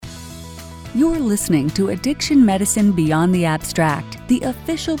You're listening to Addiction Medicine Beyond the Abstract, the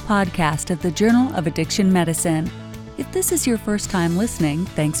official podcast of the Journal of Addiction Medicine. If this is your first time listening,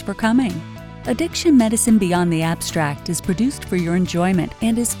 thanks for coming. Addiction Medicine Beyond the Abstract is produced for your enjoyment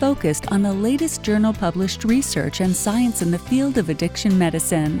and is focused on the latest journal-published research and science in the field of addiction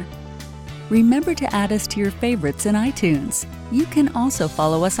medicine. Remember to add us to your favorites in iTunes. You can also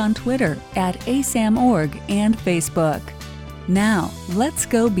follow us on Twitter at ASAM.org and Facebook. Now, let's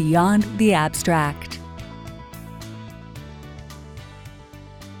go beyond the abstract.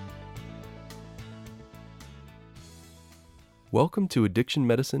 Welcome to Addiction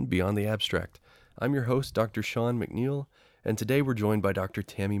Medicine Beyond the Abstract. I'm your host, Dr. Sean McNeil, and today we're joined by Dr.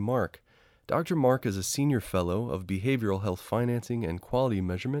 Tammy Mark. Dr. Mark is a Senior Fellow of Behavioral Health Financing and Quality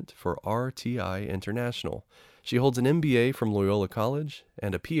Measurement for RTI International. She holds an MBA from Loyola College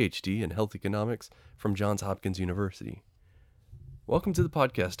and a PhD in Health Economics from Johns Hopkins University. Welcome to the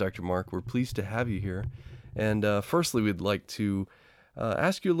podcast, Dr. Mark. We're pleased to have you here. And firstly, we'd like to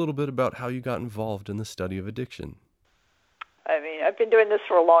ask you a little bit about how you got involved in the study of addiction. I've been doing this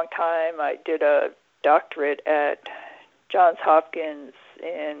for a long time. I did a doctorate at Johns Hopkins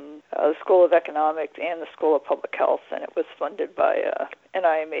in the School of Economics and the School of Public Health, and it was funded by an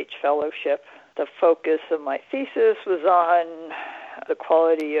NIMH fellowship. The focus of my thesis was on the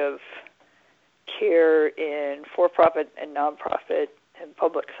quality of care in for-profit and non-profit and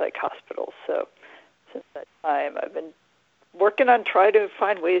public psych hospitals. So since that time, I've been working on trying to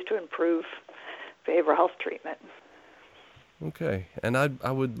find ways to improve behavioral health treatment. Okay, and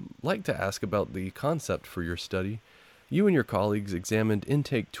I would like to ask about the concept for your study. You and your colleagues examined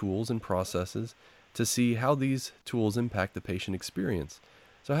intake tools and processes to see how these tools impact the patient experience.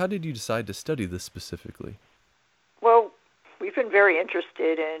 So how did you decide to study this specifically? Well, we've been very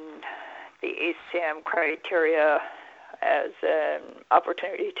interested in the ASAM criteria as an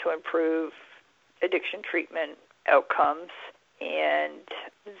opportunity to improve addiction treatment outcomes, and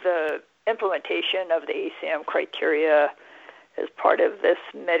the implementation of the ASAM criteria as part of this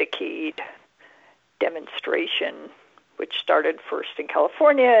Medicaid demonstration, which started first in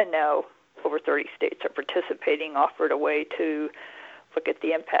California and now over 30 states are participating, offered a way to look at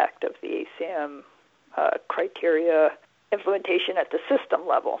the impact of the ASAM criteria implementation at the system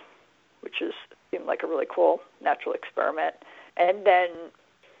level, which seemed like a really cool natural experiment. And then,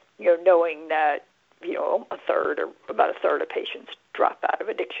 knowing that, about a third of patients drop out of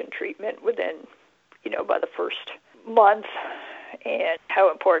addiction treatment within, by the first month, and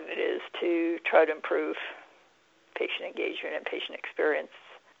how important it is to try to improve patient engagement and patient experience.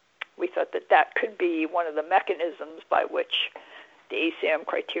 We thought that could be one of the mechanisms by which the ASAM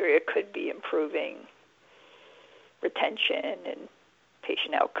criteria could be improving retention and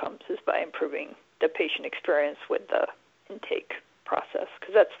patient outcomes, is by improving the patient experience with the intake process,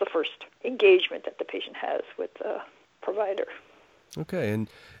 because that's the first engagement that the patient has with the provider. Okay,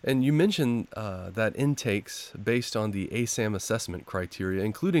 and you mentioned that intakes based on the ASAM assessment criteria,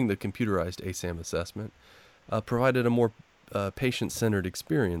 including the computerized ASAM assessment, provided a more patient-centered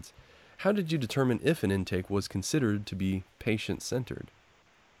experience. How did you determine if an intake was considered to be patient-centered?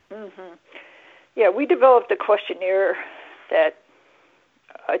 Mm-hmm. Yeah, we developed a questionnaire that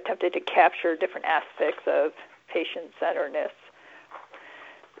attempted to capture different aspects of patient-centeredness.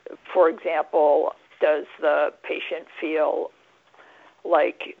 For example, does the patient feel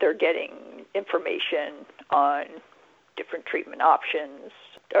like they're getting information on different treatment options?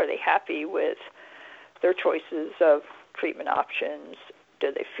 Are they happy with their choices of treatment options?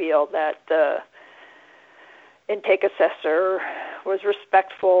 Do they feel that the intake assessor was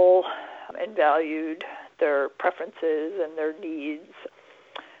respectful and valued their preferences and their needs?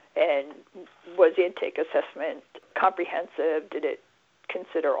 And was the intake assessment comprehensive? Did it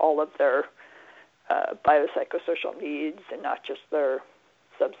consider all of their biopsychosocial needs and not just their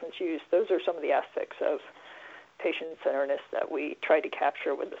substance use? Those are some of the aspects of patient-centeredness that we tried to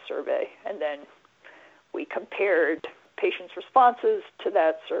capture with the survey. And then we compared patients' responses to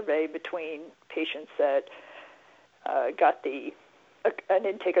that survey between patients that got an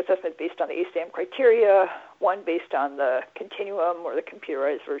intake assessment based on the ASAM criteria, one based on the continuum or the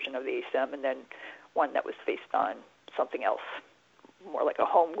computerized version of the ASAM, and then one that was based on something else, more like a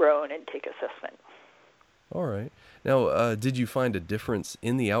homegrown intake assessment. All right. Now, did you find a difference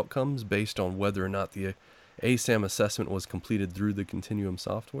in the outcomes based on whether or not the ASAM assessment was completed through the Continuum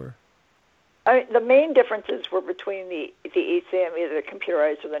software? The main differences were between the ASAM, either the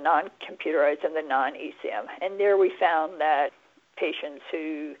computerized or the non-computerized, and the non-ASAM. And there we found that patients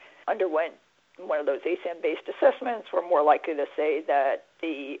who underwent one of those ASAM-based assessments were more likely to say that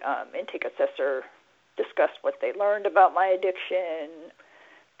the intake assessor discussed what they learned about my addiction,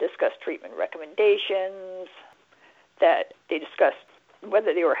 discussed discussed treatment recommendations, that they discussed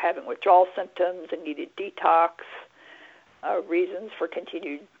whether they were having withdrawal symptoms and needed detox, reasons for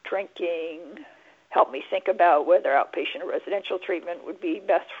continued drinking, helped me think about whether outpatient or residential treatment would be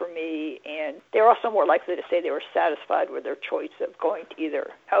best for me, and they're also more likely to say they were satisfied with their choice of going to either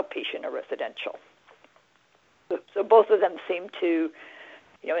outpatient or residential. So both of them seem to,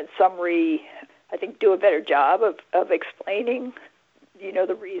 in summary, I think do a better job of explaining,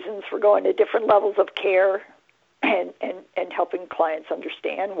 the reasons for going to different levels of care and helping clients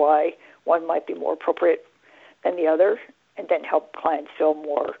understand why one might be more appropriate than the other, and then help clients feel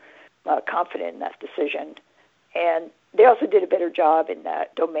more confident in that decision. And they also did a better job in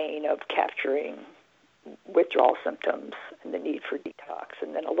that domain of capturing withdrawal symptoms and the need for detox,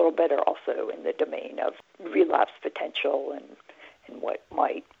 and then a little better also in the domain of relapse potential and what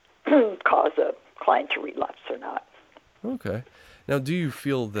might cause a client to relapse or not. Okay. Now, do you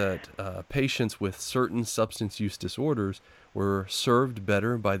feel that patients with certain substance use disorders were served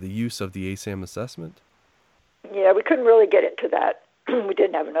better by the use of the ASAM assessment? Yeah, we couldn't really get into that. We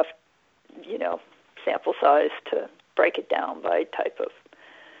didn't have enough, sample size to break it down by type of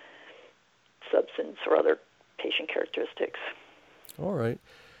substance or other patient characteristics. All right.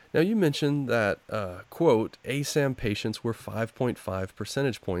 Now, you mentioned that, quote, ASAM patients were 5.5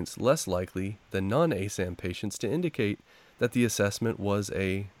 percentage points less likely than non-ASAM patients to indicate that the assessment was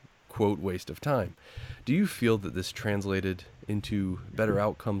a, quote, waste of time. Do you feel that this translated into better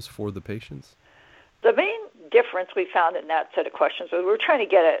outcomes for the patients? The main difference we found in that set of questions was we were trying to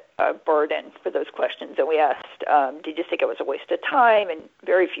get a burden for those questions, and we asked, did you think it was a waste of time? And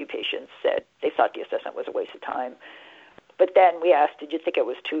very few patients said they thought the assessment was a waste of time. But then we asked, did you think it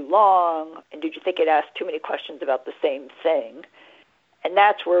was too long? And did you think it asked too many questions about the same thing? And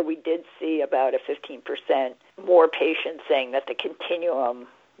that's where we did see about a 15% more patients saying that the continuum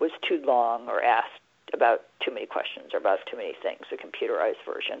was too long or asked about too many questions or about too many things, the computerized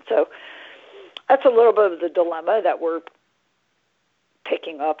version. So that's a little bit of the dilemma that we're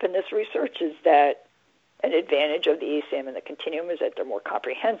picking up in this research, is that an advantage of the ASAM and the continuum is that they're more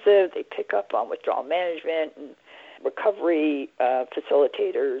comprehensive. They pick up on withdrawal management and recovery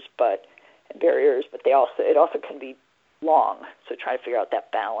facilitators and barriers, but it also can be long. So trying to figure out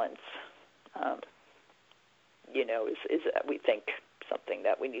that balance, is we think something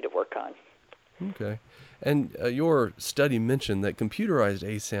that we need to work on. Okay. And your study mentioned that computerized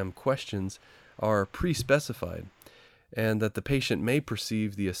ASAM questions are pre-specified, and that the patient may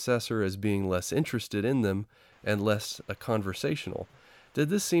perceive the assessor as being less interested in them and less conversational. Did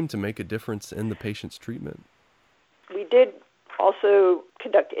this seem to make a difference in the patient's treatment? We did also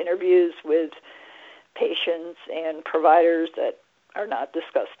conduct interviews with patients and providers that are not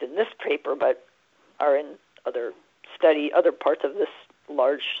discussed in this paper, but are in other parts of this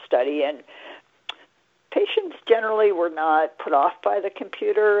large study. And patients generally were not put off by the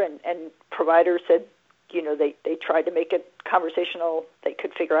computer, and providers said, they tried to make it conversational. They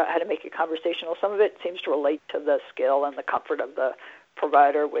could figure out how to make it conversational. Some of it seems to relate to the skill and the comfort of the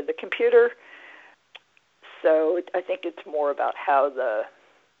provider with the computer. So I think it's more about how the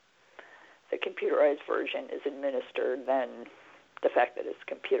computerized version is administered than the fact that it's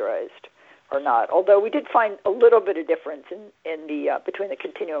computerized or not. Although we did find a little bit of difference in the between the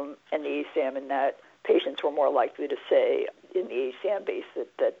continuum and the ASAM, in that patients were more likely to say in the ASAM base that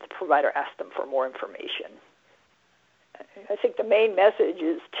the provider asked them for more information. I think the main message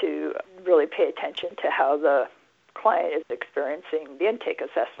is to really pay attention to how the client is experiencing the intake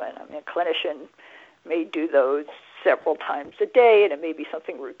assessment. I mean, a clinician may do those several times a day, and it may be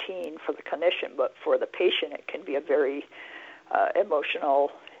something routine for the clinician, but for the patient it can be a very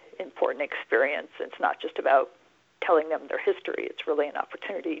emotional, important experience. It's not just about telling them their history. It's really an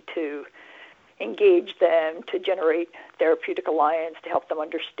opportunity to engage them, to generate therapeutic alliance, to help them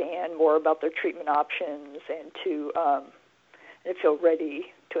understand more about their treatment options, and to feel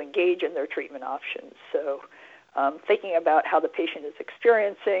ready to engage in their treatment options. So thinking about how the patient is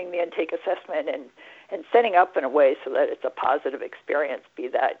experiencing the intake assessment and setting up in a way so that it's a positive experience, be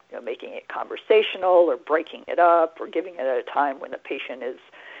that making it conversational or breaking it up or giving it at a time when the patient is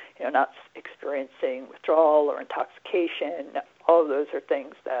not experiencing withdrawal or intoxication. All of those are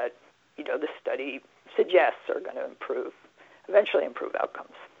things that the study suggests are going to eventually improve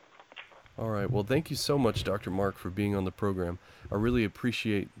outcomes. All right. Well, thank you so much, Dr. Mark, for being on the program. I really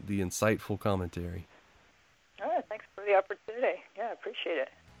appreciate the insightful commentary. All right. Thanks for the opportunity. Yeah, I appreciate it.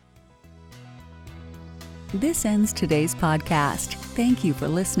 This ends today's podcast. Thank you for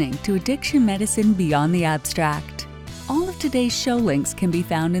listening to Addiction Medicine Beyond the Abstract. All of today's show links can be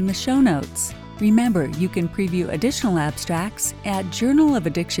found in the show notes. Remember, you can preview additional abstracts at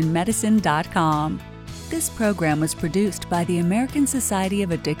journalofaddictionmedicine.com. This program was produced by the American Society of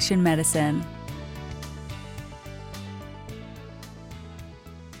Addiction Medicine.